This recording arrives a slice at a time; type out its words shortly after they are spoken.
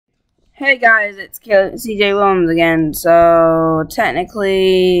Hey guys, it's CJ Williams again. So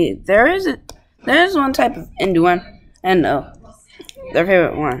technically, there is one type of Indian, and their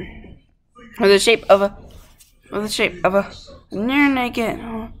favorite one, with the shape of a near naked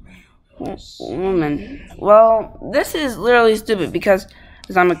woman. Well, this is literally stupid because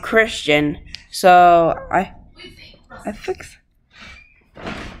I'm a Christian, so I fixed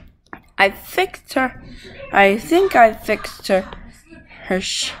her. I think I fixed her.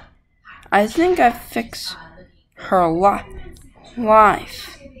 I think I fixed her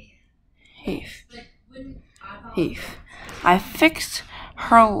life. I fixed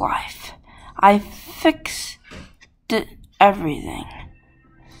her life. I fixed everything.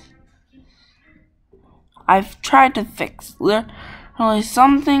 I've tried to fix literally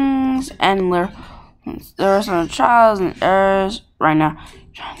some things, and there are some trials and errors right now,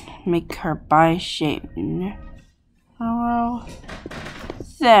 trying to make her body shape.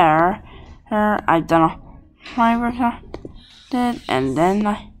 There. I've done all my work I did, and then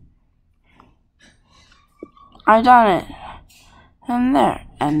I done it, and there,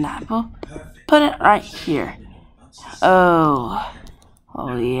 and I will put it right here. Oh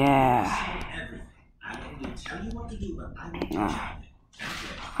yeah.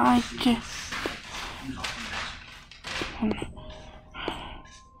 I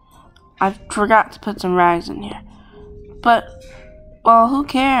forgot to put some rags in here, but well, who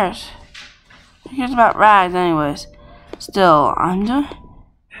cares? Who cares about rags anyways? Still, I'm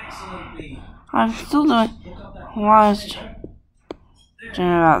still doing wise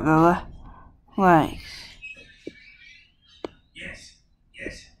about the legs.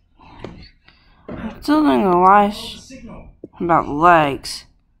 I'm still doing the lies about the legs.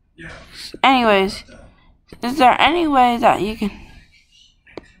 Anyways, is there any way that you can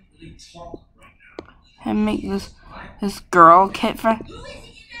make this girl kid friend?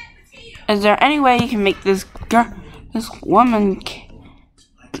 Is there any way you can make this woman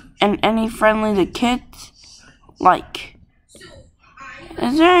and any friendly to kids? Like,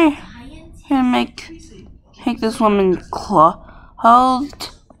 is there any way to make this woman clothed?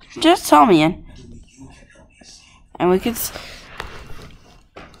 Just tell me, and we could,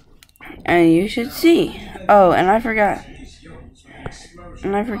 and you should see. Oh, and I forgot.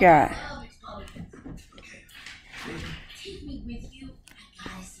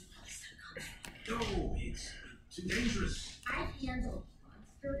 No, it's too dangerous. I've handled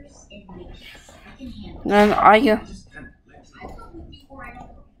monsters and witches. I can handle Then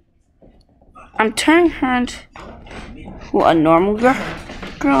I'm turning her into a normal girl,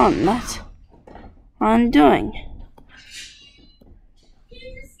 and that's what I'm doing.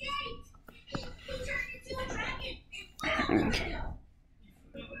 Okay.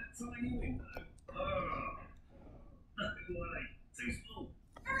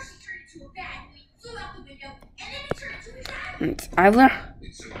 I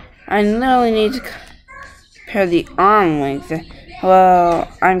literally need to compare the arm length. Well,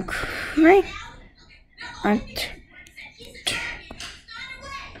 I'm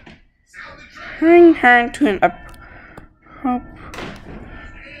turning her into an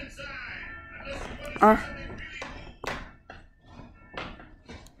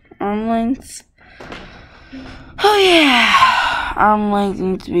arm length. Oh yeah, arm length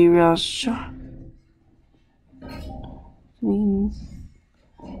needs to be real short.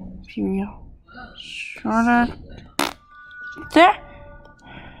 Shorter. There.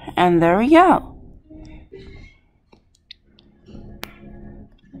 And there we go.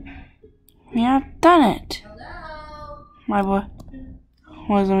 We have done it. Hello? My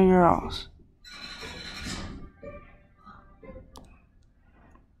boys and girls.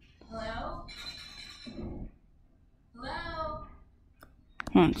 Hello? Hello?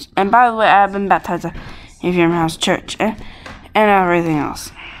 And by the way, I've been baptized at Ephraim House Church and everything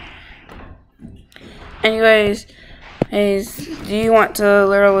else. Anyways, do you want to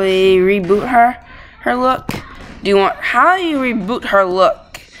literally reboot her look? How do you reboot her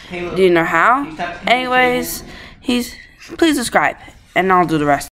look? Do you know how? Anyways, please subscribe, and I'll do the rest.